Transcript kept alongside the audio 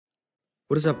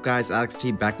What is up, guys? Alex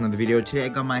T back in another video. Today I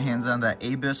got my hands on the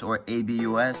ABUS or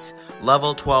ABUS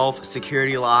level 12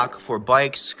 security lock for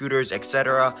bikes, scooters,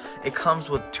 etc. It comes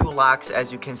with two locks,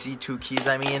 as you can see, two keys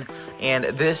and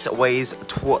this weighs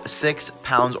 6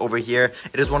 pounds over here.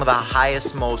 It is one of the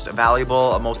highest, most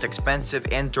valuable, most expensive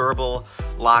and durable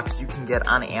locks you can get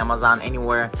on Amazon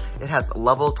anywhere. It has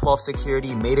level 12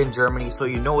 security, made in Germany, so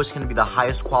you know it's going to be the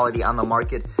highest quality on the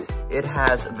market. It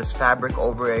has this fabric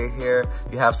over here.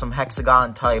 You have some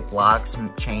hexagon type locks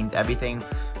and chains, everything.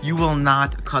 You will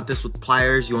not cut this with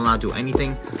pliers. You will not do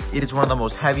anything. It is one of the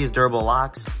most heaviest durable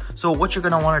locks. So what you're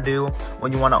gonna wanna do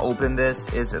when you wanna open this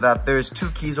is that there's two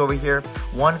keys over here.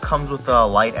 One comes with a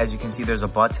light. As you can see, there's a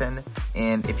button.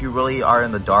 And if you really are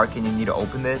in the dark and you need to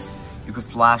open this, you could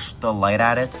flash the light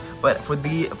at it. But for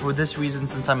this reason,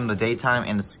 since I'm in the daytime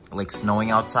and it's like snowing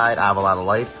outside, I have a lot of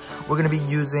light, we're gonna be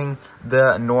using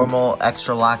the normal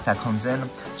extra lock that comes in.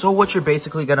 So what you're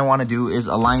basically gonna wanna do is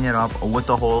align it up with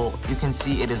the hole. You can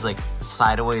see it is like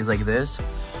sideways like this.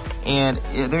 And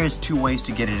there's two ways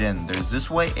to get it in. There's this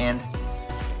way and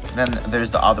then there's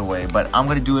the other way. But I'm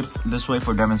gonna do it this way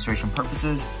for demonstration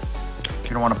purposes.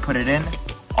 You're gonna wanna put it in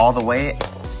all the way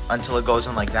until it goes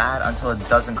in like that, until it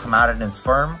doesn't come out and it's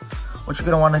firm. What you're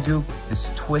gonna wanna do is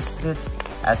twist it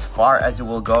as far as it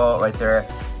will go right there.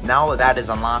 Now that is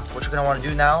unlocked, what you're gonna wanna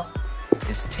do now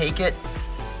is take it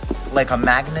like a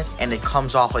magnet and it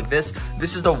comes off like this.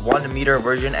 This is the 1 meter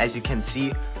version. As you can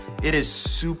see, it is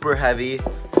super heavy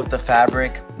with the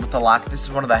fabric, with the lock. This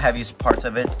is one of the heaviest parts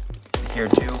of it here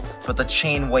too, but the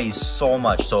chain weighs so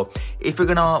much. So if you're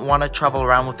gonna want to travel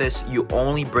around with this, you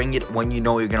only bring it when you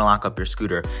know you're gonna lock up your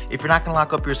scooter. If you're not gonna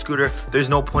lock up your scooter, there's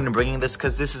no point in bringing this,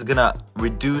 because this is gonna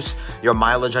reduce your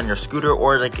mileage on your scooter,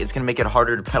 or like it's gonna make it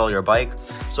harder to pedal your bike.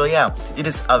 So yeah, it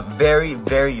is a very,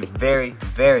 very, very,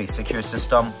 very secure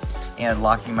system and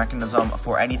locking mechanism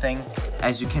for anything.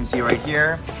 As you can see right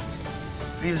here,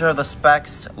 these are the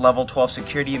specs. Level 12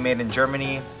 security, made in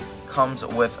Germany. Comes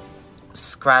with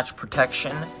scratch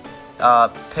protection,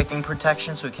 picking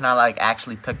protection, so you cannot like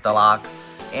actually pick the lock,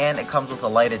 and it comes with a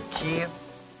lighted key.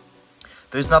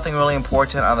 There's nothing really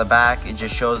important on the back. It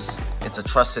just shows it's a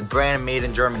trusted brand, made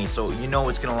in Germany, so you know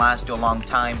it's gonna last you a long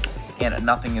time and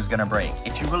nothing is gonna break.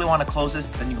 If you really want to close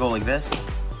this, then you go like this.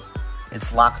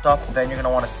 It's locked up. Then you're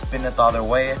gonna want to spin it the other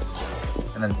way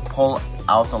and then pull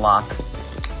out the lock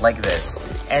like this,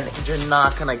 and you're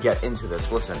not gonna get into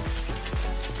this. Listen,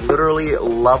 literally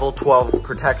level 12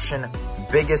 protection,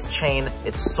 biggest chain.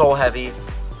 It's so heavy,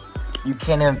 you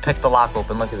can't even pick the lock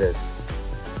open. Look at this,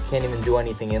 you can't even do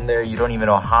anything in there. You don't even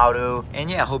know how to.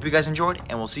 And yeah, hope you guys enjoyed,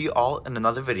 and we'll see you all in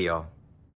another video.